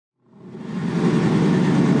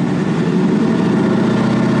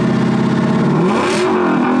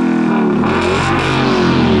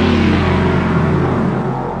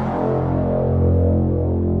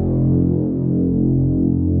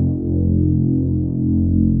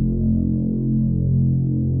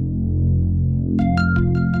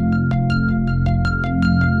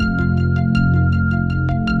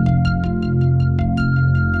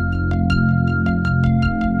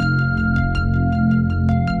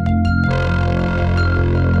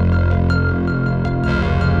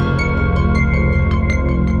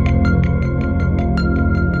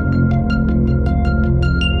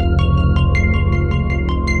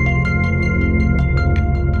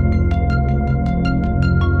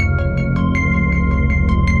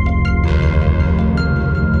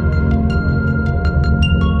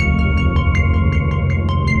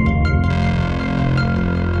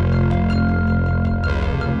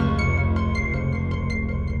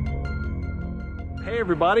Hey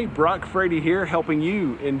everybody, Brock Frady here, helping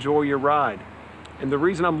you enjoy your ride. And the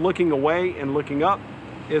reason I'm looking away and looking up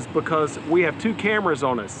is because we have two cameras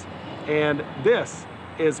on us. And this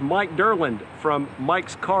is Mike Derland from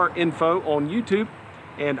Mike's Car Info on YouTube.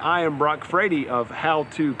 And I am Brock Frady of How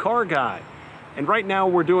To Car Guy. And right now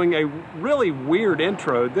we're doing a really weird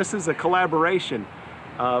intro. This is a collaboration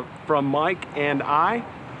from Mike and I.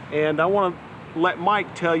 And I want to let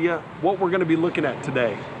Mike tell you what we're going to be looking at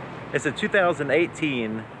today. It's a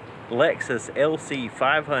 2018 Lexus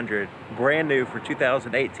LC500, brand new for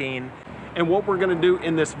 2018. And what we're going to do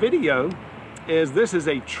in this video is this is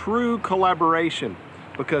a true collaboration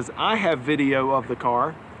because I have video of the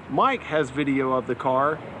car, Mike has video of the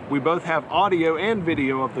car, we both have audio and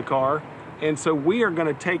video of the car, and so we are going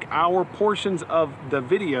to take our portions of the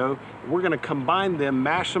video, we're going to combine them,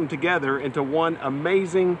 mash them together into one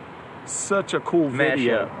amazing, such a cool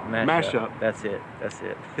video. Mashup. That's it. It's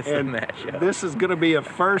a mashup. This is going to be a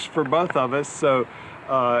first for both of us. So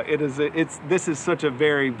this is such a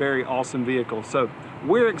very, very awesome vehicle. So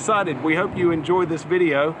we're excited. We hope you enjoy this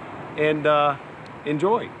video and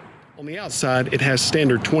enjoy. On the outside, it has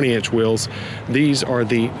standard 20-inch wheels. These are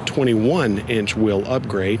the 21-inch wheel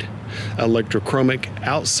upgrade. Electrochromic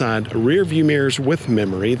outside rear view mirrors with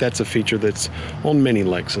memory. That's a feature that's on many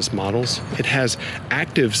Lexus models. It has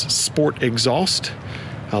active sport exhaust.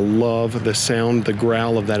 I love the sound, the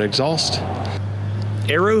growl of that exhaust.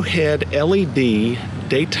 Arrowhead LED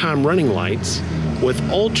daytime running lights with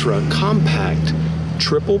ultra compact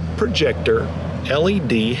triple projector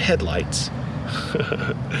LED headlights.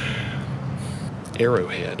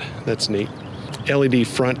 Arrowhead, that's neat. LED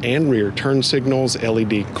front and rear turn signals,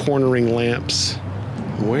 LED cornering lamps.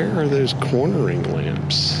 Where are those cornering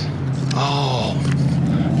lamps? Oh,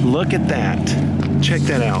 look at that. Check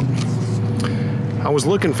that out. I was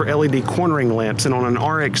looking for LED cornering lamps, and on an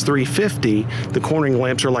RX 350, the cornering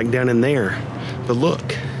lamps are like down in there. But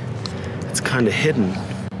look, it's kind of hidden.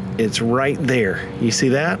 It's right there. You see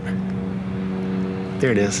that?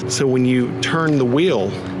 There it is. So when you turn the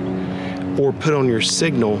wheel or put on your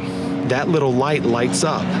signal, that little light lights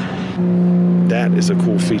up. That is a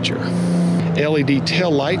cool feature. LED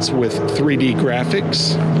tail lights with 3D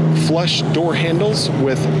graphics, flush door handles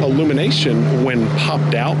with illumination when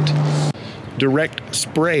popped out, direct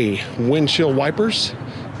spray windshield wipers,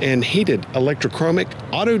 and heated electrochromic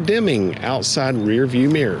auto dimming outside rear view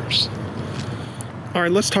mirrors. All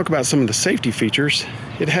right, let's talk about some of the safety features.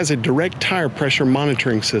 It has a direct tire pressure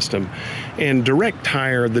monitoring system. And direct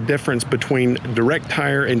tire, the difference between direct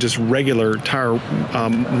tire and just regular tire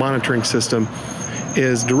monitoring system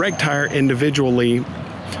is direct tire individually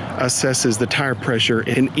assesses the tire pressure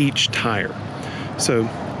in each tire. So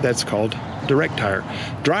that's called direct tire.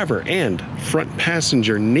 Driver and front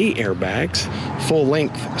passenger knee airbags, full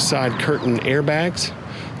length side curtain airbags,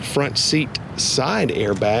 front seat side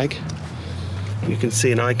airbag. You can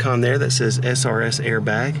see an icon there that says SRS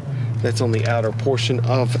airbag. That's on the outer portion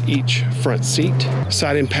of each front seat.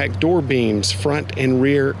 Side impact door beams, front and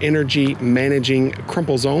rear energy managing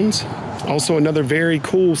crumple zones. Also, another very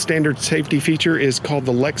cool standard safety feature is called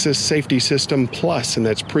the Lexus Safety System Plus, and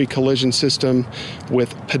that's pre-collision system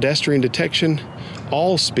with pedestrian detection,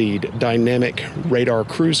 all-speed dynamic radar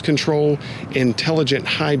cruise control, intelligent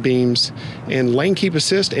high beams, and lane keep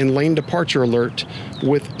assist and lane departure alert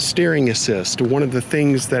with steering assist. One of the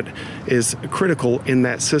things that is critical in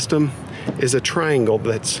that system is a triangle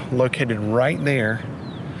that's located right there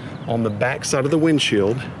on the back side of the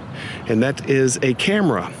windshield, and that is a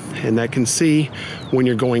camera, and that can see when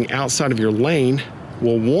you're going outside of your lane,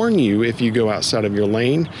 will warn you if you go outside of your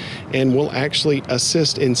lane, and will actually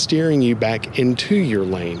assist in steering you back into your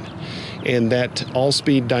lane. And that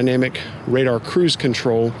all-speed dynamic radar cruise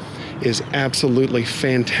control is absolutely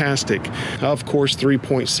fantastic. Of course,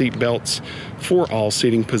 3-point seat belts for all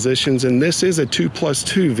seating positions, and this is a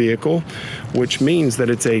 2+2 vehicle, which means that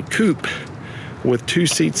it's a coupe with 2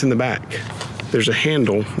 seats in the back. There's a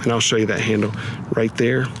handle, and I'll show you that handle right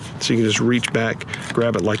there. So you can just reach back,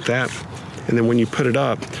 grab it like that, and then when you put it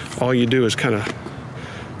up, all you do is kind of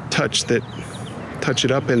touch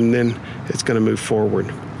it up, and then it's going to move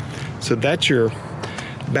forward. So that's your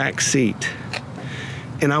back seat.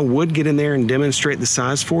 And I would get in there and demonstrate the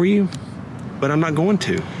size for you, but I'm not going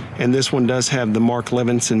to. And this one does have the Mark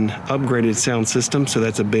Levinson upgraded sound system, so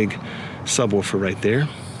that's a big subwoofer right there.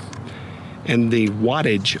 And the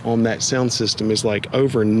wattage on that sound system is like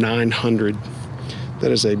over 900.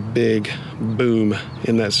 That is a big boom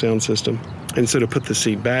in that sound system. And so to put the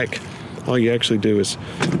seat back, all you actually do is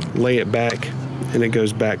lay it back, and it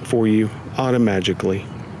goes back for you automatically.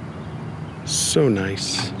 So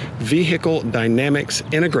nice. vehicle dynamics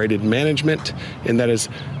integrated management, and that is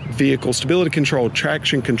vehicle stability control,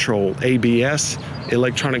 traction control, ABS,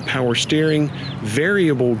 electronic power steering,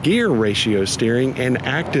 variable gear ratio steering, and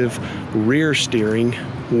active rear steering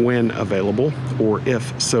when available or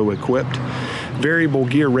if so equipped. Variable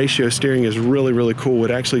gear ratio steering is really, really cool.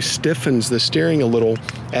 It actually stiffens the steering a little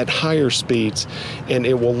at higher speeds, and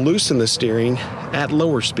it will loosen the steering at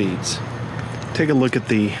lower speeds. Take a look at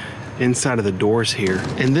the inside of the doors here,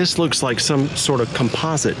 and this looks like some sort of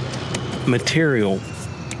composite material.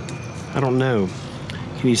 I don't know.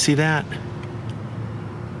 Can you see that?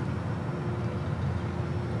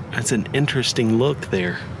 That's an interesting look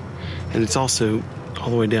there. And it's also all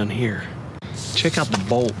the way down here. Check out the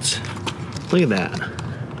bolts. Look at that.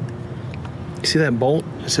 You see that bolt?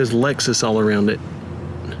 It says Lexus all around it.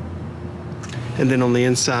 And then on the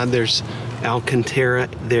inside, there's Alcantara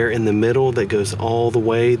there in the middle that goes all the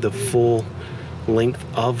way, the full length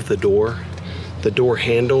of the door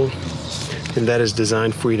handle. And that is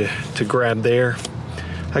designed for you to grab there.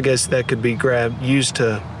 I guess that could be used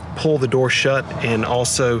to pull the door shut, and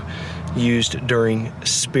also used during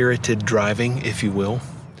spirited driving, if you will.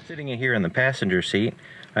 Sitting in here in the passenger seat,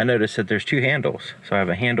 I noticed that there's two handles. So I have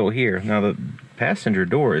a handle here. Now the passenger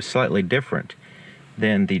door is slightly different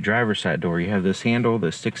than the driver's side door. You have this handle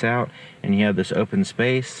that sticks out, and you have this open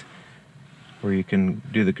space where you can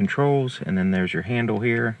do the controls, and then there's your handle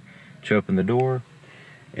here to open the door.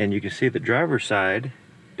 And you can see the driver's side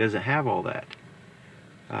doesn't have all that.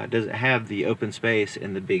 It doesn't have the open space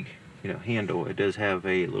and the big, handle. It does have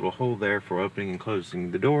a little hole there for opening and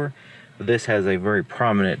closing the door. But this has a very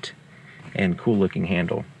prominent and cool looking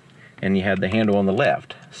handle. And you have the handle on the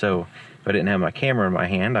left. So if I didn't have my camera in my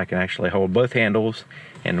hand, I can actually hold both handles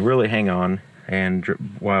and really hang on, and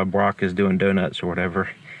while Brock is doing donuts or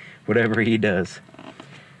whatever he does.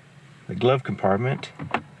 The glove compartment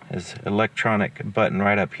is electronic button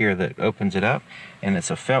right up here that opens it up, and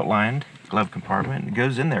it's a felt lined glove compartment. It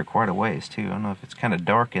goes in there quite a ways too. I don't know if it's kind of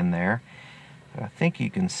dark in there, but I think you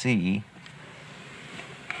can see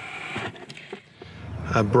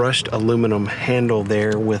a brushed aluminum handle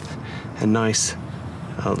there with a nice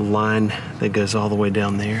line that goes all the way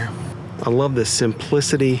down there. I love the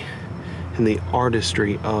simplicity and the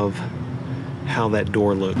artistry of how that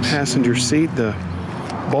door looks. Passenger seat, the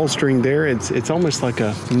bolstering there, it's almost like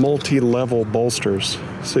a multi-level bolsters.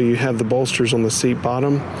 So you have the bolsters on the seat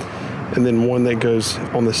bottom, and then one that goes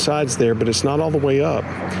on the sides there, but it's not all the way up.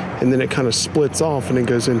 And then it kind of splits off and it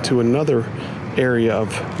goes into another area of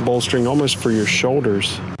bolstering almost for your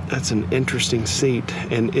shoulders. That's an interesting seat,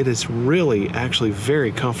 and it is really actually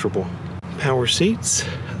very comfortable. Power seats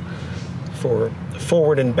for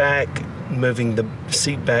forward and back, moving the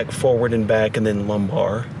seat back, forward and back, and then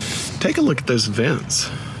lumbar. Take a look at those vents.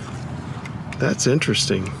 That's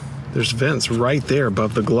interesting. There's vents right there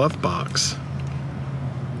above the glove box.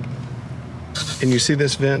 And you see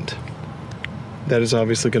this vent? That is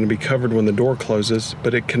obviously going to be covered when the door closes,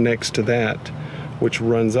 but it connects to that, which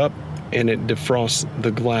runs up and it defrosts the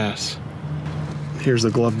glass. Here's the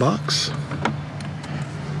glove box.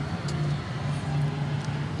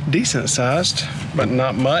 Decent sized, but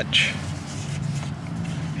not much.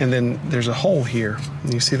 And then there's a hole here.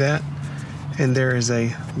 You see that? And there is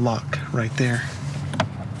a lock right there.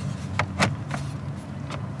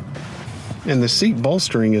 And the seat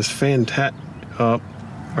bolstering is fantastic.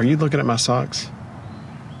 Are you looking at my socks?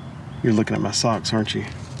 You're looking at my socks, aren't you?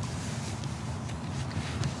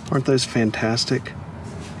 Aren't those fantastic?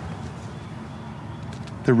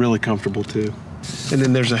 They're really comfortable too. And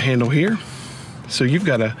then there's a handle here. So you've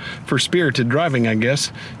got for spirited driving, I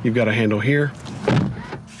guess, you've got a handle here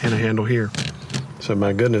and a handle here. So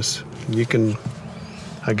my goodness, you can,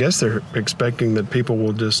 I guess they're expecting that people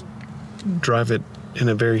will just drive it in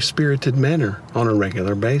a very spirited manner on a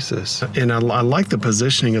regular basis. And I like the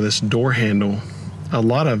positioning of this door handle. A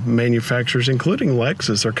lot of manufacturers, including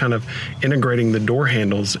Lexus, are kind of integrating the door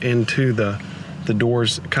handles into the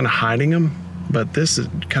doors, kind of hiding them, but this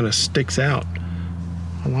kind of sticks out.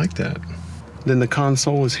 I like that. Then the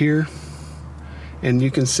console is here, and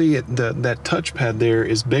you can see that touchpad there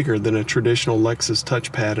is bigger than a traditional Lexus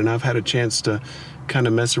touchpad, and I've had a chance to kind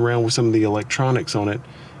of mess around with some of the electronics on it,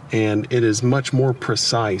 and it is much more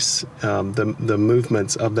precise. The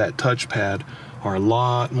movements of that touchpad are a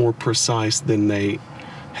lot more precise than they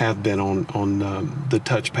have been on the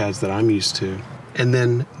touchpads that I'm used to. And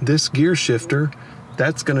then this gear shifter,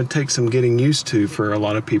 that's going to take some getting used to for a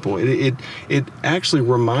lot of people. It actually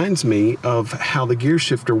reminds me of how the gear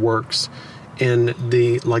shifter works in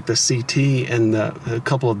the CT and a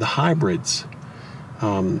couple of the hybrids.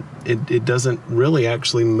 It doesn't really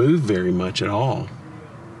actually move very much at all.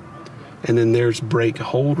 And then there's brake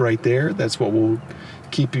hold right there. That's what will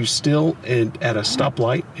keep you still and at a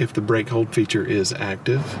stoplight if the brake hold feature is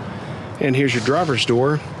active. And here's your driver's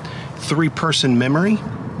door. 3-person memory.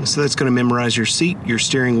 So that's going to memorize your seat, your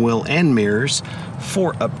steering wheel, and mirrors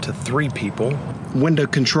for up to 3 people. Window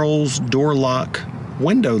controls, door lock,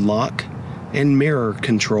 window lock, and mirror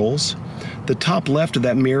controls. The top left of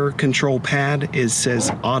that mirror control pad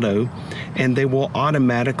says auto, and they will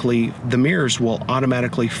automatically, the mirrors will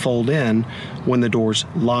automatically fold in when the doors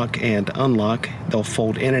lock and unlock. They'll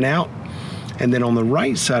fold in and out. And then on the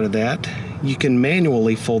right side of that, you can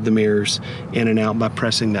manually fold the mirrors in and out by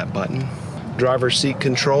pressing that button. Driver's seat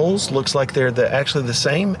controls, looks like they're actually the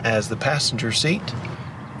same as the passenger seat.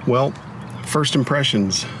 Well, first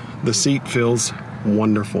impressions, the seat feels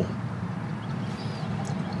wonderful.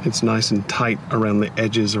 It's nice and tight around the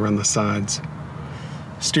edges, around the sides.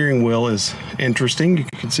 Steering wheel is interesting. You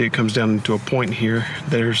can see it comes down into a point here.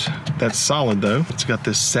 That's solid though. It's got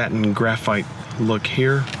this satin graphite look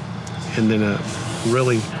here, and then a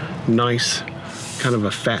really nice kind of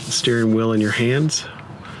a fat steering wheel in your hands.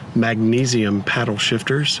 Magnesium paddle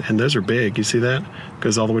shifters, and those are big. You see that?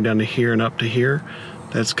 Goes all the way down to here and up to here.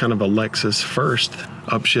 That's kind of a Lexus first.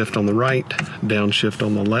 Upshift on the right, downshift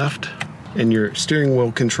on the left. And your steering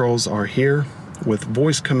wheel controls are here with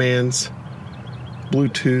voice commands,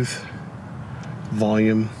 Bluetooth,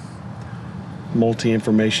 volume,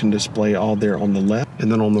 multi-information display, all there on the left.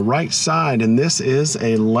 And then on the right side, and this is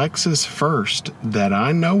a Lexus first that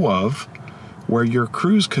I know of, where your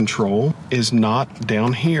cruise control is not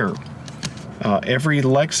down here. Every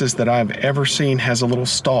Lexus that I've ever seen has a little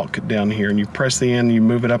stalk down here, and you press the end, you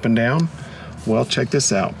move it up and down. Well, check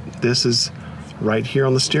this out. This is right here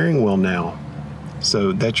on the steering wheel now.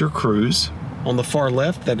 So that's your cruise. On the far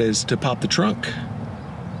left, that is to pop the trunk.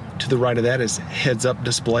 To the right of that is heads up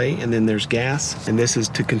display, and then there's gas. And this is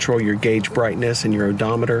to control your gauge brightness and your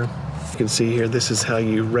odometer. You can see here, this is how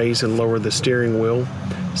you raise and lower the steering wheel.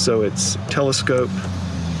 So it's telescope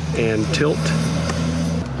and tilt.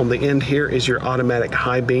 On the end here is your automatic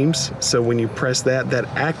high beams. So when you press that, that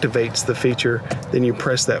activates the feature. Then you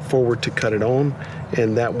press that forward to cut it on,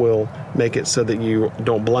 and that will make it so that you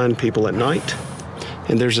don't blind people at night.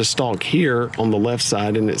 And there's a stalk here on the left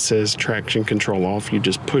side, and it says traction control off. You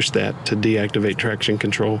just push that to deactivate traction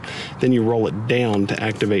control. Then you roll it down to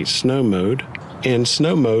activate snow mode. And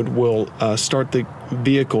snow mode will start the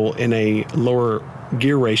vehicle in a lower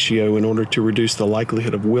gear ratio in order to reduce the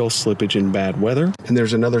likelihood of wheel slippage in bad weather. And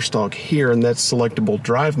there's another stalk here, and that's selectable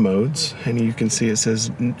drive modes. And you can see it says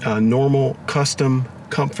normal, custom,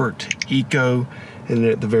 comfort, eco, and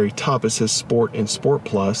then at the very top it says sport and sport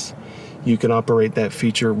plus. You can operate that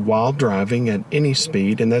feature while driving at any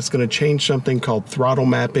speed, and that's going to change something called throttle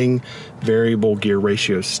mapping, variable gear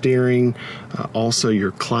ratio steering, also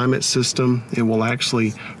your climate system. It will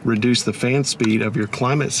actually reduce the fan speed of your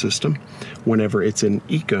climate system whenever it's in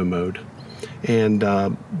eco mode. And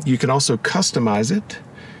you can also customize it,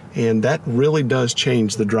 and that really does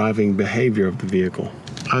change the driving behavior of the vehicle.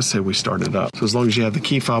 I say we start it up. So as long as you have the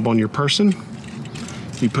key fob on your person,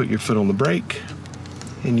 you put your foot on the brake,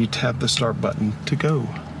 and you tap the start button to go.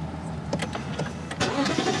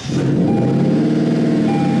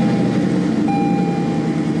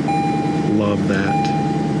 Love that.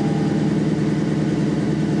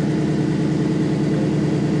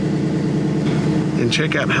 And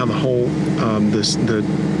check out how the whole,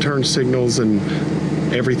 the turn signals and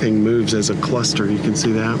everything moves as a cluster. You can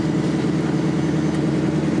see that.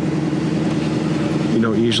 You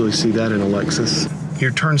don't usually see that in a Lexus.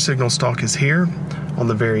 Your turn signal stalk is here. On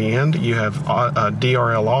the very end, you have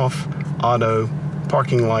DRL off, auto,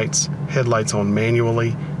 parking lights, headlights on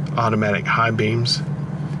manually, automatic high beams.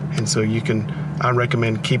 And so I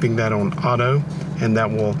recommend keeping that on auto, and that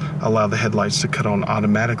will allow the headlights to cut on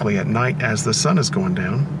automatically at night as the sun is going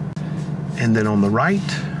down. And then on the right,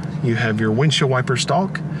 you have your windshield wiper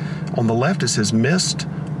stalk. On the left, it says mist,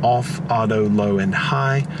 off, auto, low, and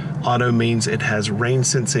high. Auto means it has rain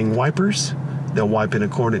sensing wipers. They'll wipe in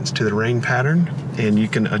accordance to the rain pattern, and you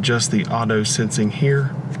can adjust the auto sensing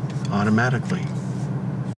here automatically.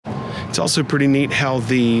 It's also pretty neat how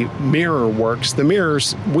the mirror works. The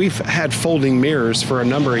mirrors, we've had folding mirrors for a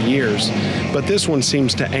number of years, but this one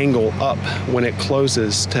seems to angle up when it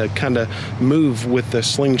closes to kind of move with the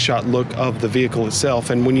slingshot look of the vehicle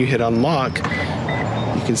itself. And when you hit unlock,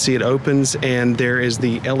 you can see it opens, and there is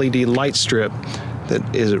the LED light strip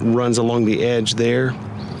that runs along the edge there.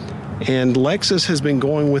 And Lexus has been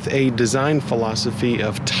going with a design philosophy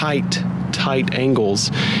of tight angles.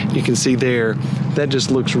 You can see there, that just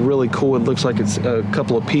looks really cool. It looks like it's a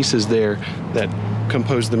couple of pieces there that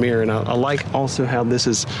compose the mirror. And I like also how this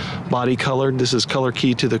is body colored. This is color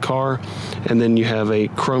key to the car. And then you have a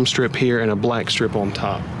chrome strip here and a black strip on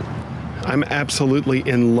top. I'm absolutely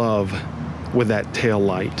in love with that tail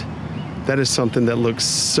light. That is something that looks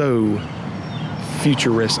so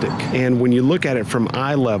futuristic. And when you look at it from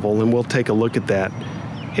eye level, and we'll take a look at that,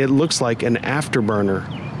 it looks like an afterburner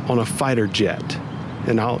on a fighter jet.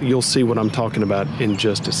 And you'll see what I'm talking about in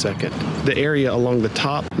just a second. The area along the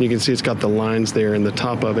top, you can see it's got the lines there in the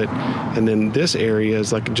top of it. And then this area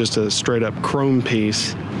is like just a straight up chrome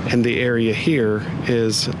piece. And the area here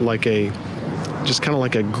is like just kind of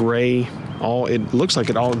like a gray, it looks like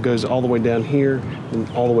it all goes all the way down here and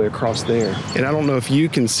all the way across there. And I don't know if you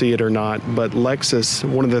can see it or not, but Lexus,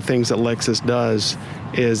 one of the things that Lexus does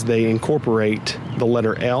is they incorporate the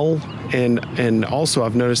letter L, and also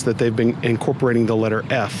I've noticed that they've been incorporating the letter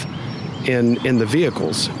F in the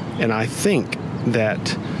vehicles. And I think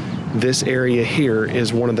that this area here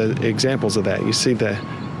is one of the examples of that. You see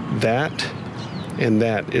that and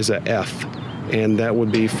that is a F, and that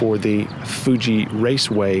would be for the Fuji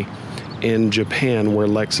Raceway in Japan, where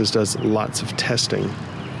Lexus does lots of testing.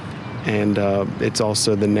 And it's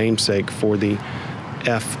also the namesake for the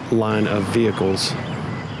F line of vehicles.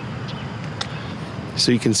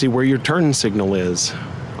 So you can see where your turn signal is,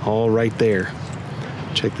 all right there.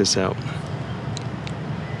 Check this out.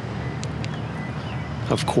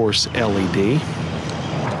 Of course, LED.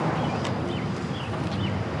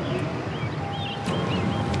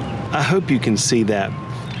 I hope you can see that.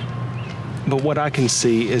 But what I can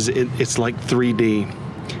see is it's like 3D.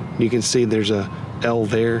 You can see there's a L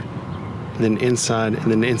there, and then inside, and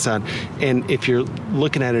then inside. And if you're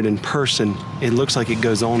looking at it in person, it looks like it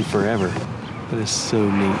goes on forever. That is so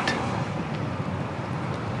neat.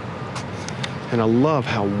 And I love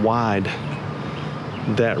how wide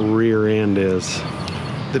that rear end is.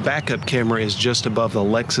 The backup camera is just above the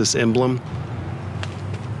Lexus emblem.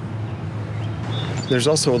 There's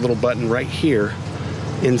also a little button right here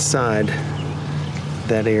inside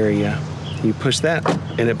that area. You push that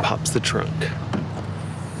and it pops the trunk.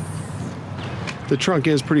 The trunk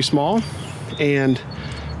is pretty small, and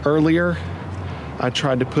earlier I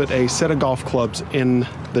tried to put a set of golf clubs in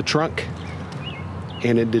the trunk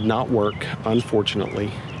and it did not work,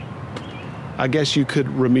 unfortunately. I guess you could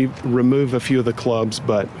remove a few of the clubs,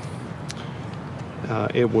 but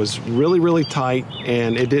it was really, really tight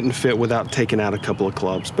and it didn't fit without taking out a couple of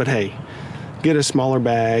clubs. But hey, get a smaller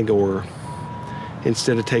bag, or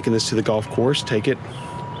instead of taking this to the golf course, take it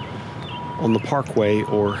on the parkway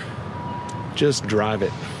or just drive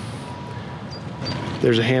it.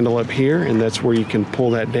 There's a handle up here, and that's where you can pull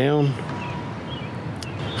that down.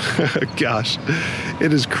 Gosh,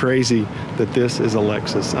 it is crazy that this is a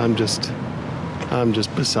Lexus. I'm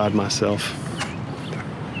just beside myself.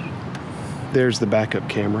 There's the backup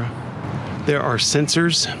camera. There are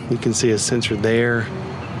sensors. You can see a sensor there,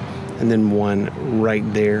 and then one right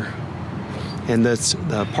there. And that's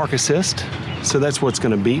the park assist. So that's what's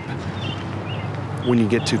going to beep when you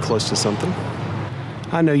get too close to something.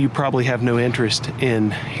 I know you probably have no interest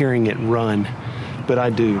in hearing it run, but I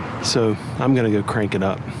do. So I'm going to go crank it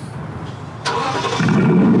up.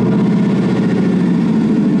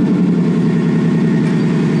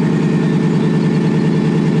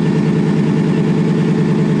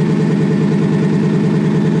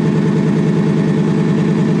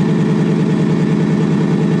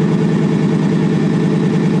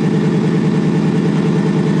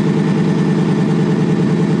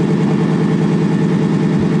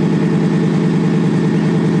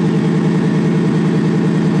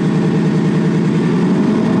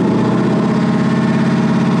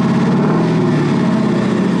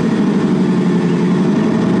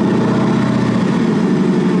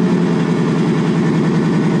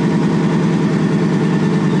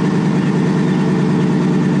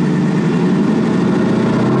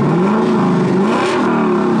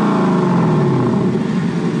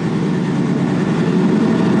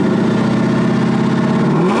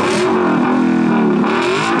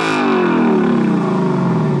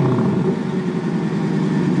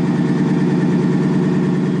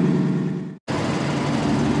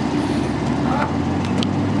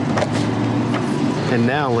 And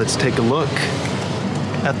now let's take a look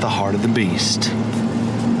at the heart of the beast.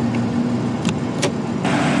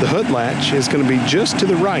 The hood latch is going to be just to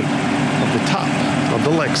the right of the top of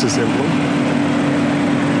the Lexus emblem.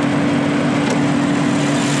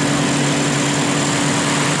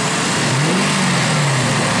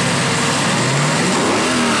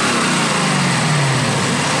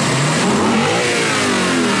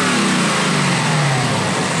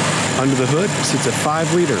 Under the hood sits a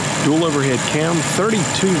 5-liter dual overhead cam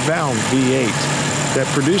 32-valve V8 that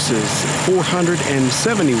produces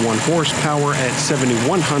 471 horsepower at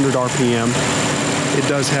 7,100 RPM. It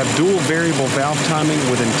does have dual variable valve timing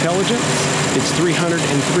with intelligence. It's 303.2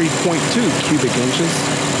 cubic inches.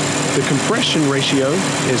 The compression ratio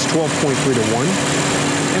is 12.3 to 1.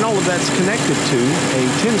 And all of that's connected to a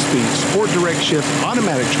 10-speed Sport Direct Shift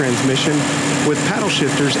automatic transmission with paddle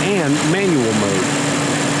shifters and manual mode.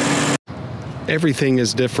 Everything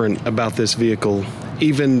is different about this vehicle,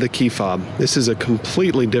 even the key fob. This is a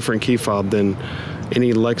completely different key fob than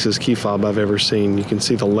any Lexus key fob I've ever seen. You can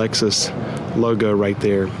see the Lexus logo right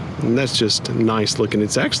there, and that's just nice looking.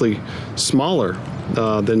 It's actually smaller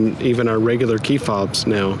than even our regular key fobs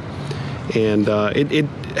now, and it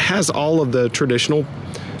has all of the traditional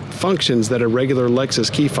functions that a regular Lexus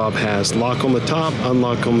key fob has. Lock on the top,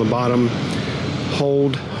 unlock on the bottom,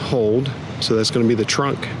 hold, so that's going to be the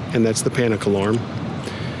trunk, and that's the panic alarm.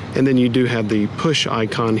 And then you do have the push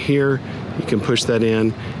icon here. You can push that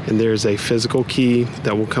in, and there's a physical key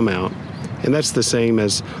that will come out. And that's the same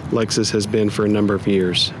as Lexus has been for a number of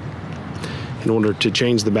years. In order to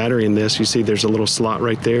change the battery in this, you see there's a little slot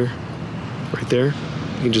right there. You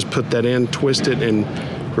can just put that in, twist it, and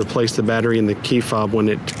replace the battery in the key fob when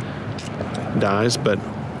it dies, but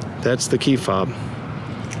that's the key fob.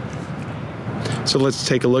 So let's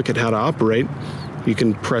take a look at how to operate. You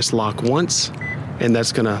can press lock once, and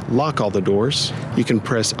that's gonna lock all the doors. You can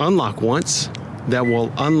press unlock once, that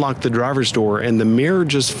will unlock the driver's door, and the mirror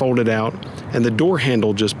just folded out and the door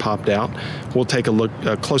handle just popped out. We'll take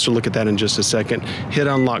a closer look at that in just a second. Hit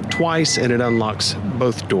unlock twice and it unlocks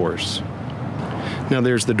both doors. Now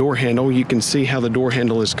there's the door handle. You can see how the door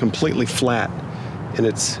handle is completely flat and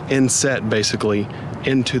it's inset basically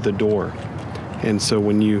into the door. And so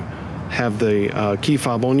when you have the key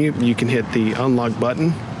fob on you, you can hit the unlock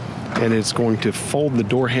button and it's going to fold the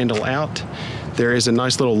door handle out. There is a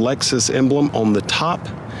nice little Lexus emblem on the top,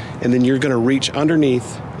 and then you're going to reach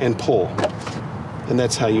underneath and pull, and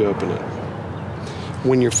that's how you open it.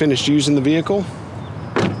 When you're finished using the vehicle,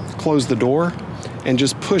 close the door and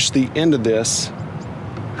just push the end of this,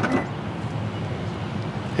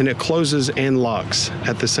 and it closes and locks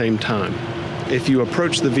at the same time. If you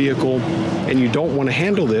approach the vehicle and you don't want to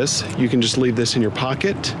handle this, you can just leave this in your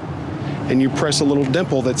pocket and you press a little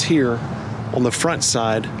dimple that's here on the front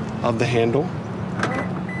side of the handle,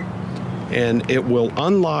 and it will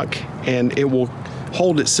unlock and it will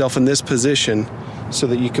hold itself in this position so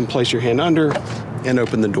that you can place your hand under and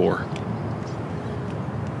open the door.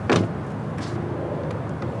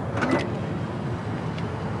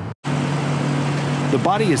 The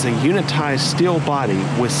body is a unitized steel body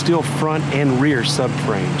with steel front and rear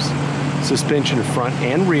subframes. Suspension front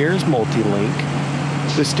and rear is multi-link.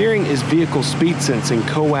 The steering is vehicle speed sensing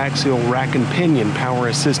coaxial rack and pinion power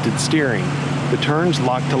assisted steering. The turns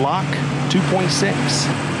lock to lock,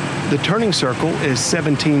 2.6. The turning circle is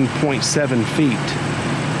 17.7 feet.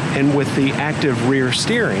 And with the active rear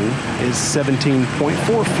steering is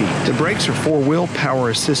 17.4 feet. The brakes are four-wheel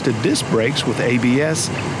power-assisted disc brakes with ABS,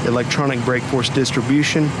 electronic brake force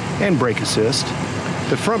distribution, and brake assist.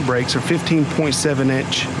 The front brakes are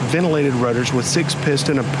 15.7-inch ventilated rotors with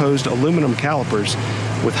 6-piston opposed aluminum calipers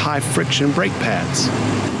with high-friction brake pads.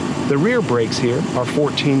 The rear brakes here are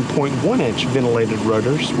 14.1-inch ventilated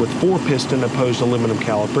rotors with 4-piston opposed aluminum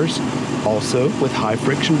calipers, also with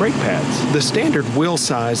high-friction brake pads. The standard wheel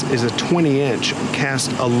size is a 20-inch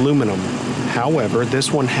cast aluminum. However,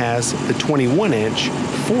 this one has the 21-inch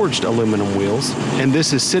forged aluminum wheels, and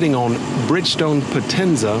this is sitting on Bridgestone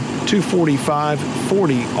Potenza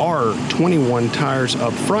 245/40R21 tires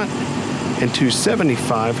up front and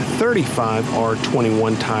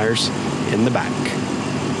 275/35R21 tires in the back.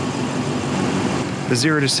 The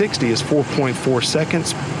 0 to 60 is 4.4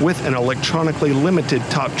 seconds with an electronically limited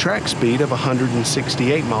top track speed of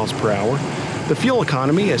 168 miles per hour. The fuel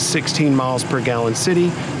economy is 16 miles per gallon city,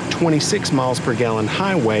 26 miles per gallon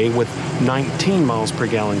highway with 19 miles per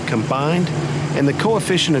gallon combined, and the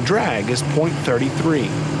coefficient of drag is 0.33.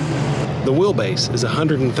 The wheelbase is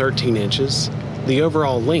 113 inches. The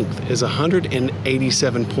overall length is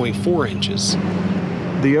 187.4 inches.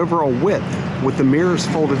 The overall width with the mirrors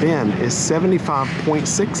folded in is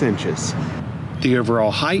 75.6 inches. The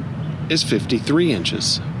overall height is 53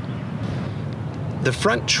 inches. The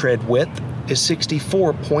front tread width is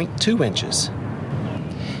 64.2 inches.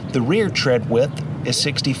 The rear tread width is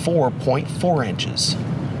 64.4 inches.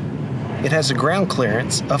 It has a ground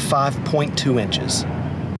clearance of 5.2 inches.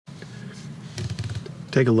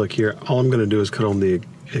 Take a look here. All I'm going to do is cut on the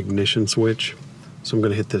ignition switch. So I'm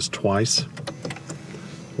going to hit this twice.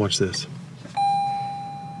 Watch this.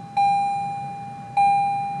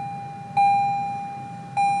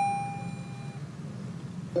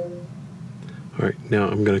 Now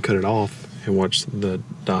I'm going to cut it off and watch the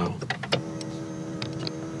dial.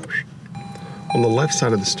 On the left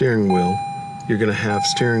side of the steering wheel, you're going to have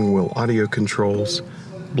steering wheel audio controls,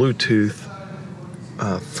 Bluetooth,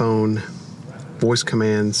 phone, voice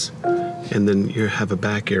commands, and then you have a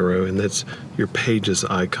back arrow, and that's your Pages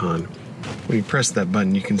icon. When you press that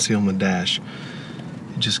button, you can see on the dash,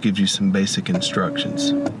 it just gives you some basic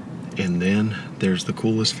instructions. And then there's the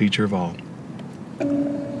coolest feature of all,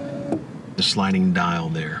 the sliding dial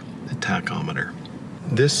there, the tachometer.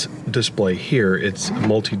 This display here, it's a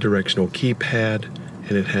multi-directional keypad,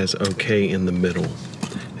 and it has OK in the middle.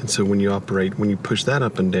 And so when you push that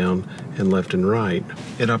up and down and left and right,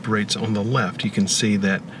 it operates on the left. You can see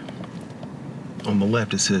that on the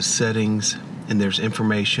left it says settings, and there's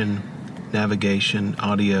information, navigation,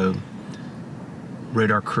 audio,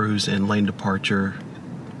 radar cruise and lane departure,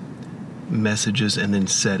 messages, and then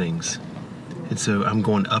settings. And so I'm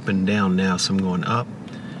going up and down now, so I'm going up,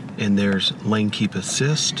 and there's lane keep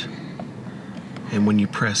assist. And when you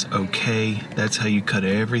press OK, that's how you cut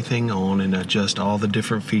everything on and adjust all the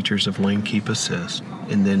different features of lane keep assist.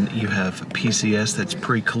 And then you have PCS, that's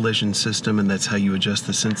pre-collision system, and that's how you adjust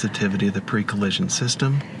the sensitivity of the pre-collision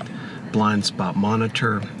system. Blind spot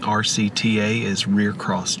monitor. RCTA is rear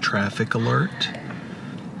cross traffic alert.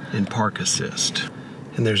 And park assist.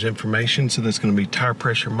 And there's information, so that's going to be tire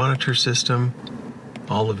pressure monitor system,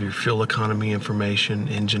 all of your fuel economy information,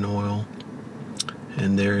 engine oil.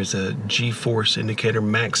 And there is a G-force indicator,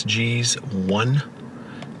 max G's 1,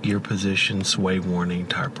 gear position, sway warning,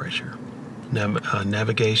 tire pressure.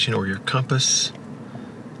 Navigation or your compass,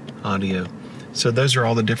 audio. So those are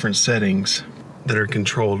all the different settings that are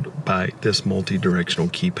controlled by this multi-directional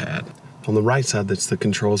keypad. On the right side, that's the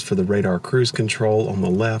controls for the radar cruise control. On the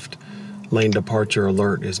left, lane departure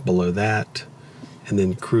alert is below that. And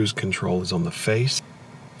then cruise control is on the face.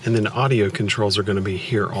 And then audio controls are going to be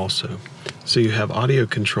here also. So you have audio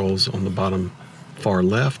controls on the bottom far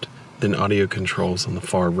left, then audio controls on the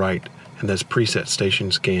far right, and that's preset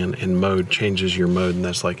station scan, and mode changes your mode, and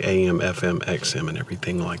that's like AM, FM, XM, and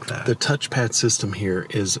everything like that. The touchpad system here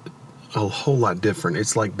is a whole lot different.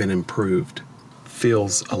 It's like been improved.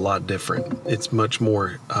 Feels a lot different. It's much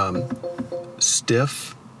more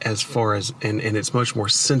stiff as far as, and it's much more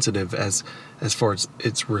sensitive as far as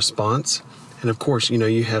its response. And of course, you know,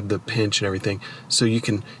 you have the pinch and everything, so you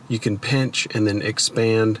can pinch and then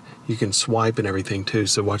expand. You can swipe and everything too.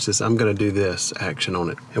 So watch this. I'm going to do this action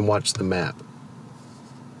on it and watch the map.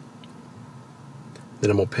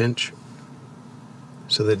 Then I'm going to pinch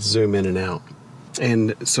so that zoom in and out.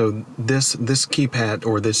 And so this keypad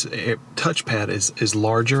or this touchpad is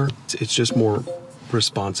larger. It's just more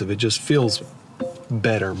responsive. It just feels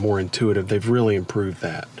better, more intuitive. They've really improved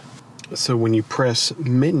that. So when you press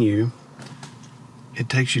menu, it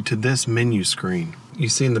takes you to this menu screen. You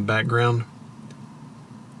see in the background?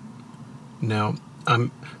 Now,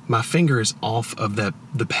 my finger is off of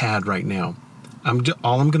the pad right now.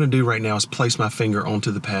 All I'm going to do right now is place my finger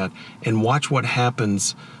onto the pad and watch what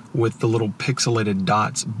happens with the little pixelated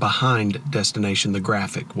dots behind destination, the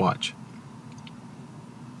graphic. Watch.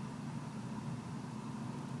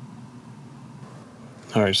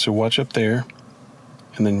 All right, so watch up there,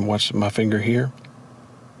 and then watch my finger here.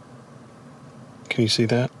 Can you see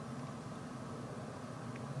that?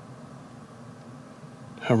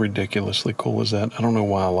 How ridiculously cool is that? I don't know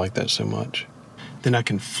why I like that so much. Then I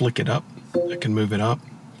can flick it up. I can move it up,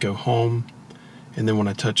 go home, and then when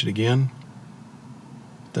I touch it again,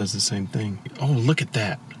 it does the same thing. Oh, look at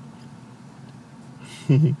that.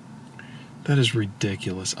 That is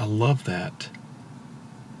ridiculous. I love that.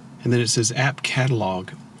 And then it says app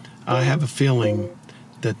catalog. I have a feeling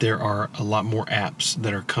that there are a lot more apps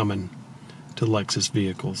that are coming to Lexus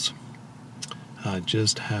vehicles. I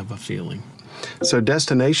just have a feeling. So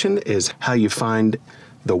destination is how you find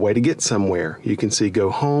the way to get somewhere. You can see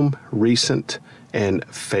go home, recent, and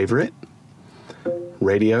favorite.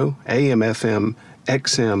 Radio, AM, FM,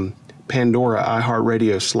 XM, Pandora,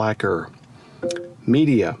 iHeartRadio, Slacker.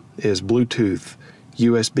 Media is Bluetooth,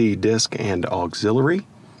 USB, disc, and auxiliary.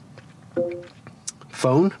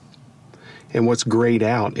 Phone. And what's grayed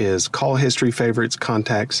out is call history, favorites,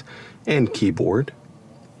 contacts, and keyboard.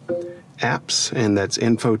 Apps, and that's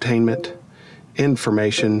infotainment,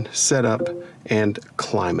 information, setup, and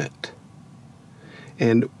climate.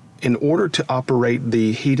 And in order to operate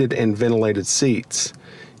the heated and ventilated seats,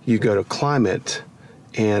 you go to climate,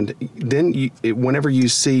 and then whenever you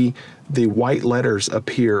see the white letters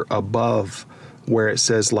appear above where it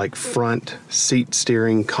says like front, seat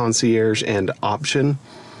steering, concierge, and option,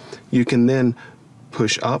 you can then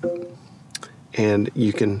push up and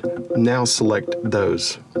you can now select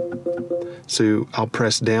those. So I'll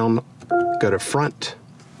press down, go to front,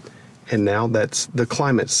 and now that's the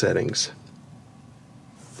climate settings.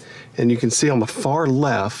 And you can see on the far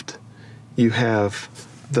left, you have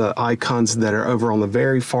the icons that are over on the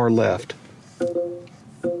very far left,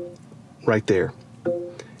 right there.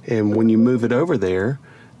 And when you move it over there,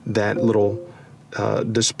 that little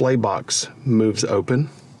display box moves open,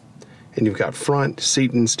 and you've got front,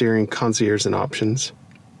 seat and steering, concierge, and options.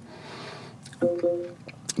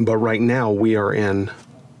 But right now we are in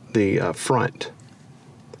the front.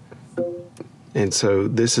 And so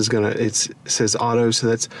this is gonna, it says auto, so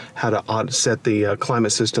that's how to set the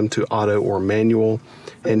climate system to auto or manual.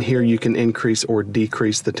 And here you can increase or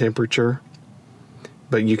decrease the temperature,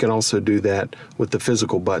 but you can also do that with the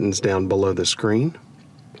physical buttons down below the screen.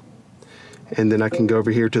 And then I can go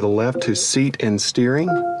over here to the left to seat and steering,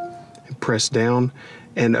 and press down.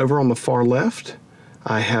 And over on the far left,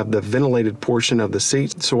 I have the ventilated portion of the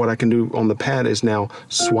seat. So what I can do on the pad is now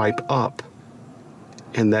swipe up,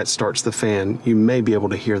 and that starts the fan. You may be able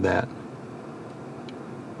to hear that.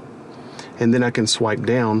 And then I can swipe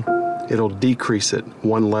down. It'll decrease it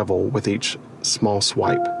one level with each small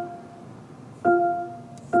swipe.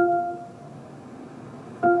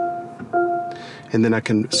 And then I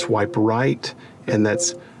can swipe right, and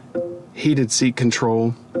that's heated seat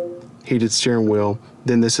control, heated steering wheel.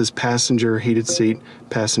 Then this is passenger heated seat,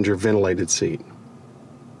 passenger ventilated seat.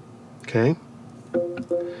 Okay?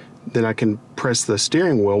 Then I can press the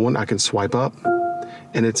steering wheel one, I can swipe up,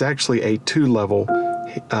 and it's actually a 2-level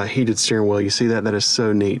heated steering wheel. You see that? That is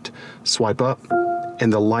so neat. Swipe up,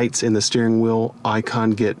 and the lights in the steering wheel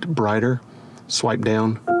icon get brighter. Swipe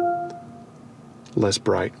down, less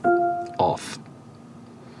bright, off.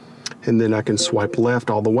 And then I can swipe left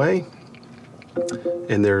all the way,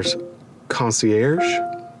 and there's concierge.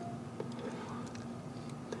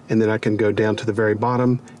 And then I can go down to the very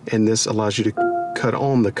bottom, and this allows you to cut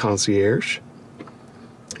on the concierge.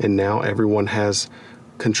 And now everyone has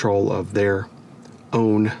control of their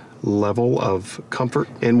own level of comfort.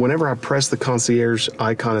 And whenever I press the concierge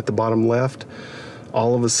icon at the bottom left,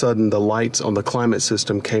 all of a sudden the lights on the climate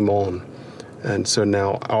system came on. And so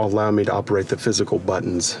now I'll allow me to operate the physical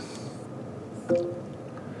buttons.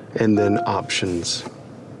 And then options.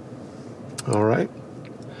 All right.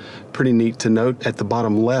 Pretty neat to note at the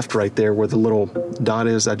bottom left right there where the little dot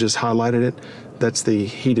is, I just highlighted it. That's the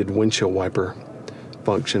heated windshield wiper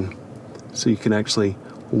function. So you can actually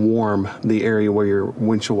warm the area where your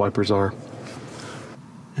windshield wipers are.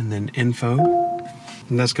 And then info.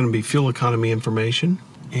 And that's going to be fuel economy information.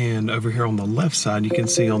 And over here on the left side, you can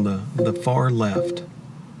see on the far left.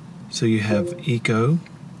 So you have eco,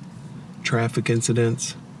 traffic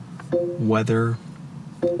incidents, weather,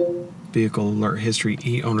 vehicle alert history,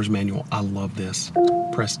 e-owner's manual. I love this.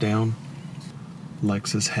 Press down.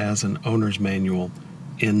 Lexus has an owner's manual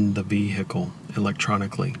in the vehicle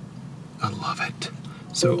electronically. I love it.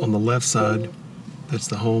 So on the left side, that's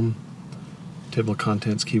the home, table of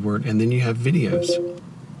contents, keyword, and then you have videos.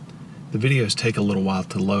 The videos take a little while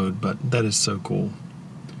to load, but that is so cool.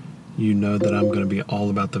 You know that I'm going to be all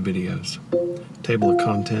about the videos. Table of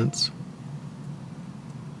contents.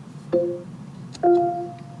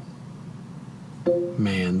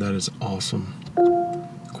 Man, that is awesome.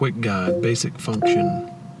 Quick guide, basic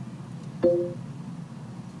function.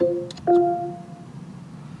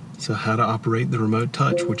 So how to operate the remote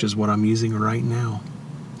touch, which is what I'm using right now.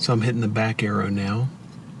 So I'm hitting the back arrow now.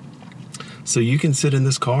 So you can sit in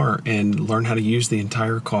this car and learn how to use the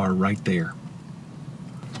entire car right there.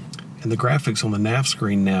 And the graphics on the nav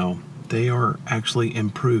screen now, they are actually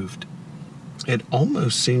improved. It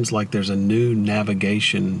almost seems like there's a new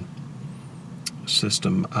navigation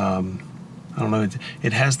system. I don't know,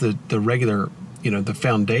 it has the regular, the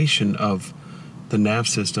foundation of the nav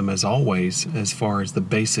system as always, as far as the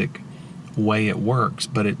basic way it works,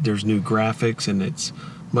 but there's new graphics and it's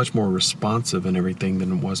much more responsive and everything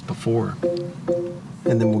than it was before.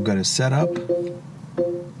 And then we'll go to setup.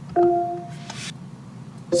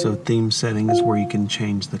 So theme settings where you can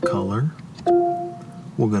change the color.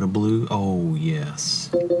 We'll go to blue. Oh yes,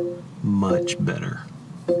 much better.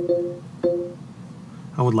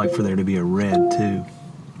 I would like for there to be a red too.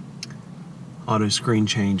 Auto screen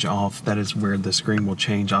change off. That is where the screen will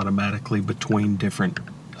change automatically between different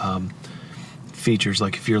features.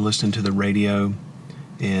 Like if you're listening to the radio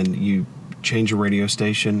and you change your radio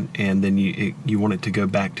station and then you want it to go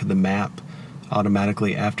back to the map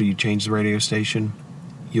automatically after you change the radio station,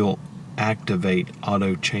 you'll activate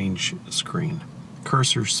auto change screen.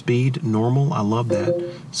 Cursor speed, normal, I love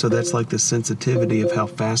that. So that's like the sensitivity of how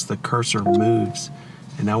fast the cursor moves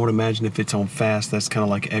And I would imagine if it's on fast, that's kind of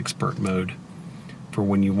like expert mode for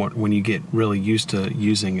when you get really used to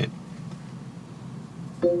using it.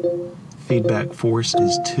 Feedback force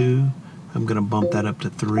is 2. I'm going to bump that up to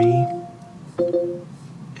 3.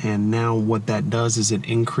 And now what that does is it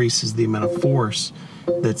increases the amount of force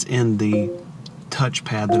that's in the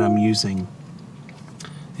touchpad that I'm using.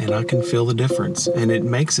 And I can feel the difference. And it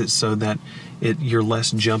makes it so that you're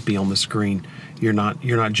less jumpy on the screen. You're not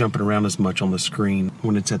jumping around as much on the screen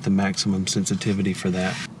when it's at the maximum sensitivity for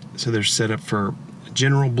that. So they're set up for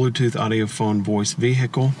general Bluetooth audio phone voice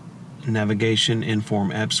vehicle, navigation,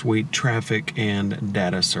 Inform app suite, traffic, and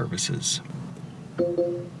data services.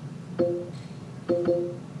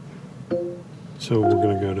 So we're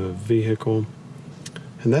going to go to vehicle,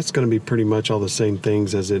 and that's going to be pretty much all the same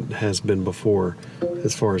things as it has been before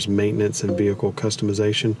as far as maintenance and vehicle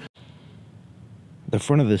customization. The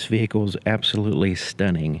front of this vehicle is absolutely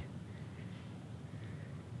stunning,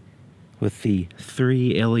 with the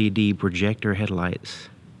 3 LED projector headlights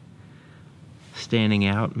standing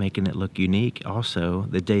out, making it look unique. Also,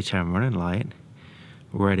 the daytime running light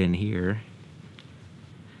right in here.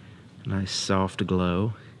 Nice soft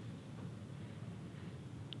glow.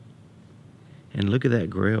 And look at that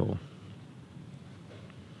grille.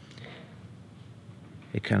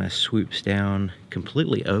 It kind of swoops down,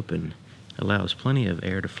 completely open, allows plenty of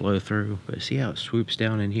air to flow through. But see how it swoops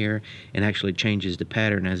down in here and actually changes the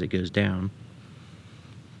pattern as it goes down.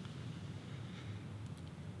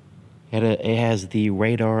 It has the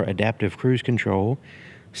radar adaptive cruise control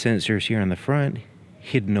sensors here on the front,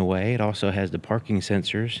 hidden away. It also has the parking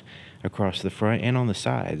sensors across the front and on the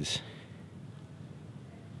sides.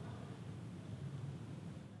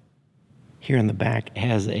 Here in the back, it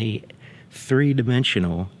has a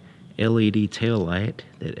 3-dimensional LED tail light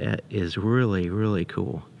that is really, really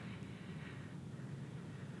cool.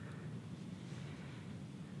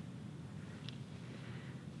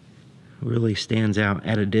 Really stands out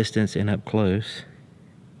at a distance and up close.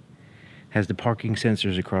 Has the parking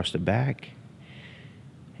sensors across the back,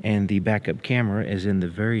 and the backup camera is in the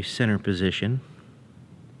very center position.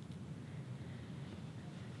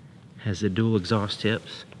 Has the dual exhaust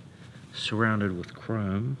tips surrounded with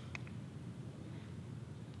chrome.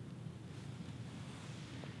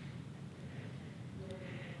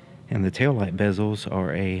 And the taillight bezels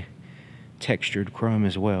are a textured chrome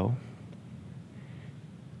as well.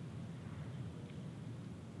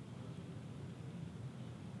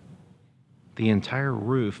 The entire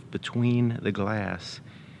roof between the glass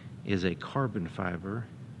is a carbon fiber.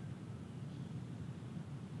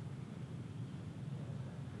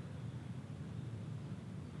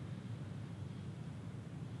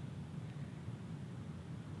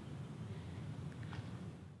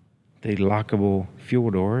 The lockable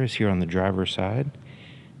fuel door is here on the driver's side.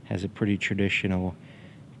 Has a pretty traditional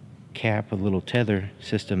cap, a little tether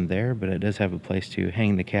system there, but it does have a place to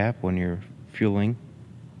hang the cap when you're fueling.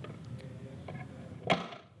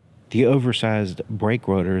 The oversized brake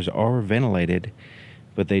rotors are ventilated,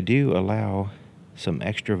 but they do allow some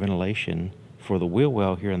extra ventilation for the wheel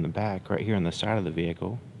well here in the back, right here on the side of the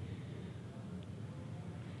vehicle.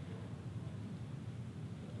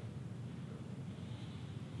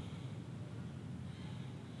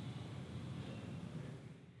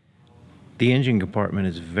 The engine compartment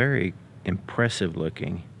is very impressive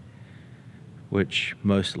looking, which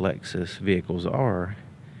most Lexus vehicles are.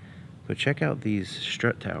 But check out these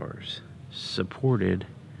strut towers, supported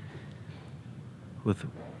with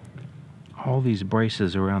all these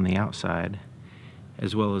braces around the outside,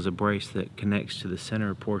 as well as a brace that connects to the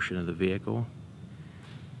center portion of the vehicle.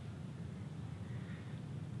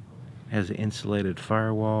 Has an insulated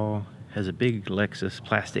firewall, has a big Lexus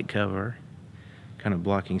plastic cover, kind of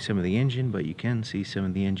blocking some of the engine, but you can see some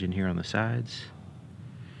of the engine here on the sides,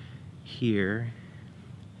 here,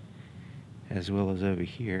 as well as over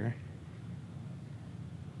here.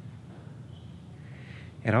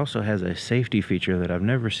 It also has a safety feature that I've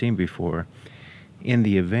never seen before. In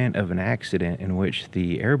the event of an accident in which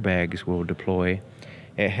the airbags will deploy,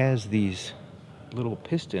 it has these little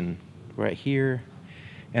piston right here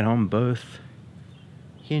and on both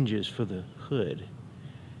hinges for the hood.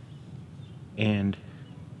 And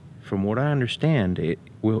from what I understand, it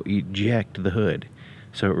will eject the hood.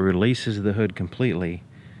 So it releases the hood completely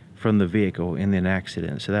from the vehicle in an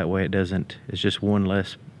accident. So that way it's just one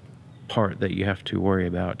less part that you have to worry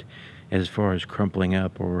about as far as crumpling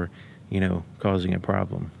up or, causing a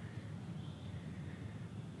problem.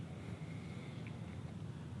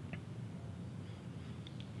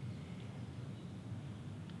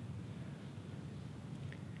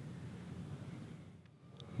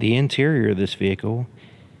 The interior of this vehicle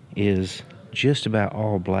is just about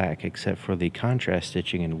all black except for the contrast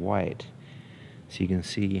stitching in white. So you can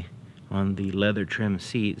see on the leather trim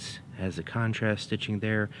seats has the contrast stitching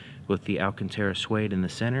there with the Alcantara suede in the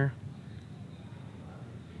center.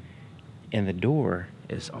 And the door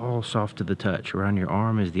is all soft to the touch. Around your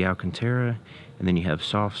arm is the Alcantara, and then you have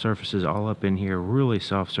soft surfaces all up in here, really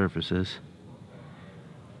soft surfaces.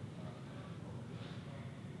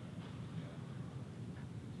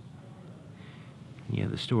 You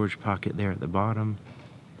have the storage pocket there at the bottom.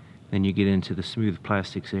 Then you get into the smooth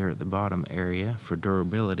plastics there at the bottom area for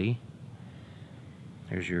durability.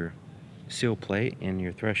 There's your seal plate and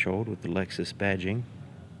your threshold with the Lexus badging.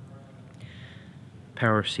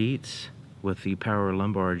 Power seats with the power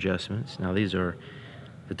lumbar adjustments. Now these are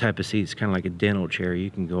the type of seats kind of like a dental chair. You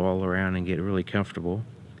can go all around and get really comfortable.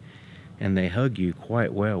 And they hug you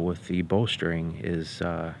quite well with the bolstering is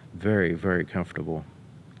very, very comfortable.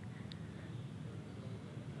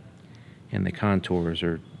 And the contours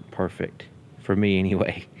are perfect, for me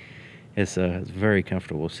anyway. It's a very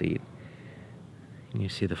comfortable seat. And you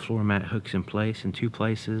see the floor mat hooks in place in 2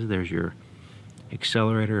 places. There's your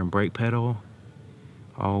accelerator and brake pedal,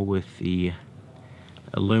 all with the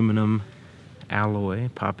aluminum alloy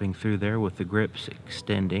popping through there with the grips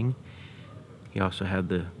extending. You also have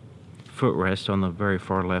the footrest on the very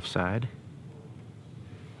far left side.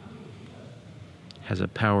 Has a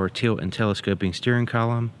power tilt and telescoping steering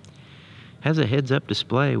column. Has a heads-up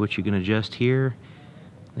display which you can adjust here.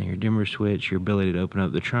 Then your dimmer switch, your ability to open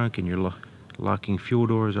up the trunk, and your locking fuel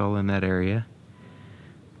doors all in that area.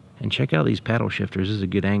 And check out these paddle shifters. This is a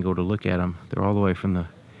good angle to look at them. They're all the way from the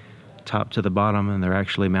top to the bottom, and they're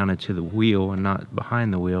actually mounted to the wheel and not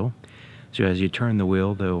behind the wheel. So as you turn the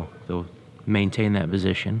wheel, they'll maintain that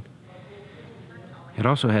position. It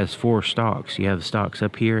also has 4 stalks. You have the stalks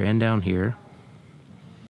up here and down here.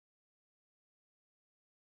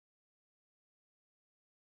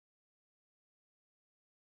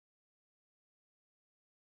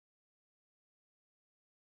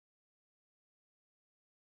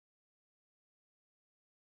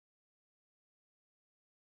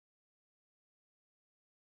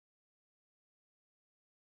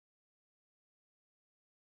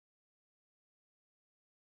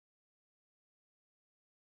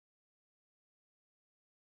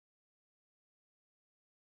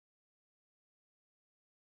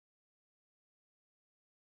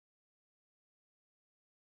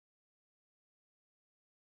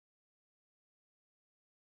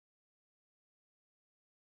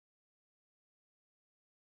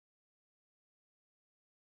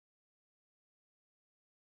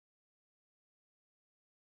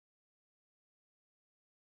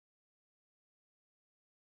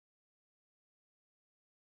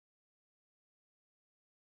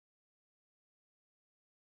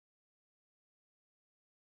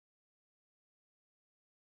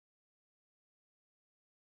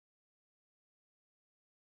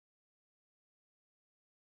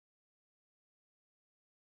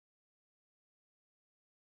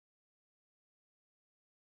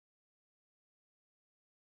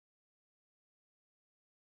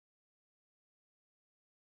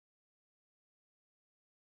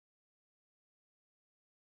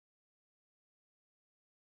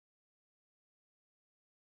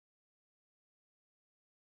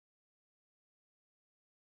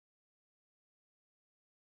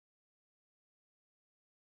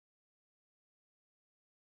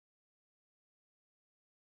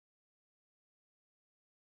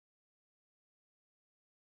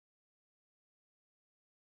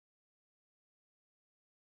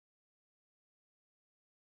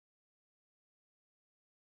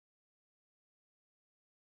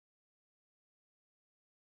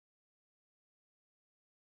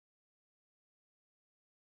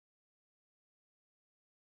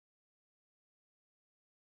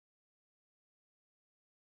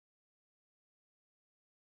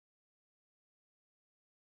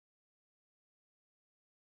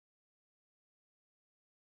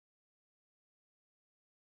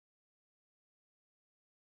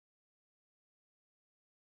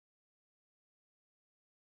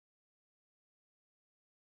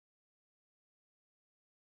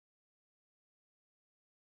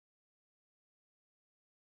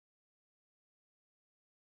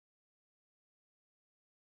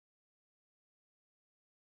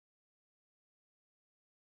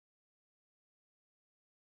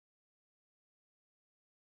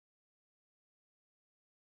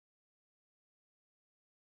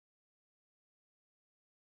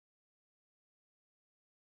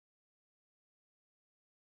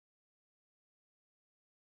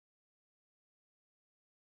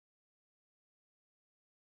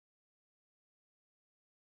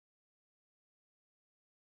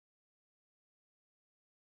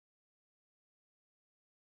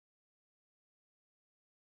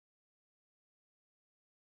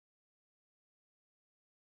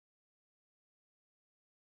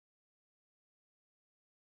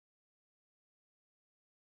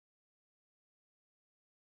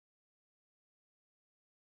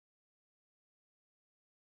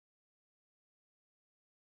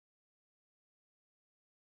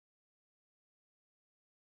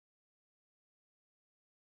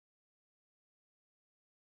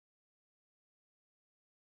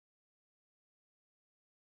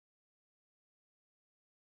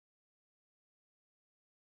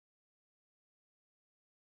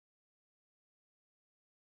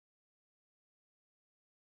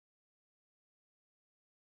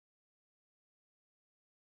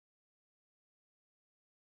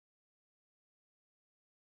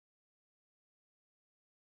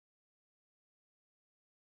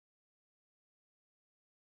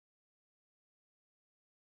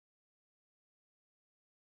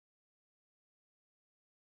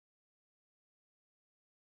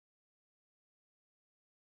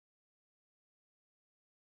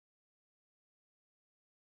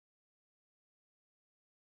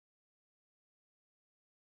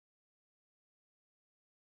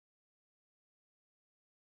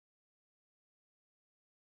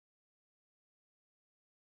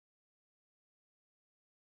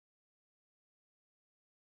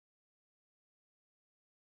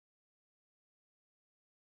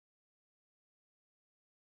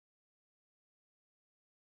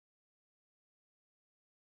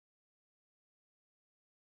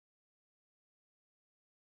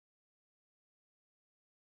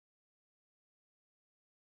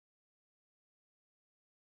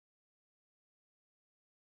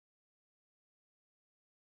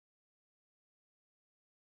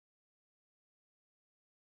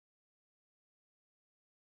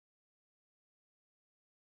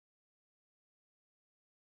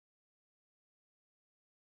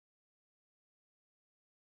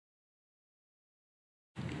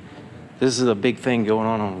 This is a big thing going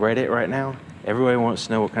on Reddit right now. Everybody wants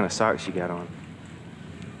to know what kind of socks you got on.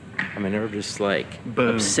 I mean, they're just like Boom.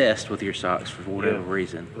 obsessed with your socks for whatever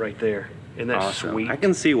reason. Right there. Isn't that Awesome. sweet? I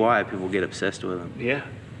can see why people get obsessed with them. Yeah.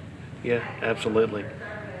 Yeah, absolutely.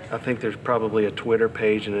 I think there's probably a Twitter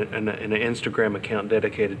page and an Instagram account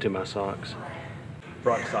dedicated to my socks.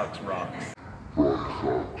 Brock Socks rocks.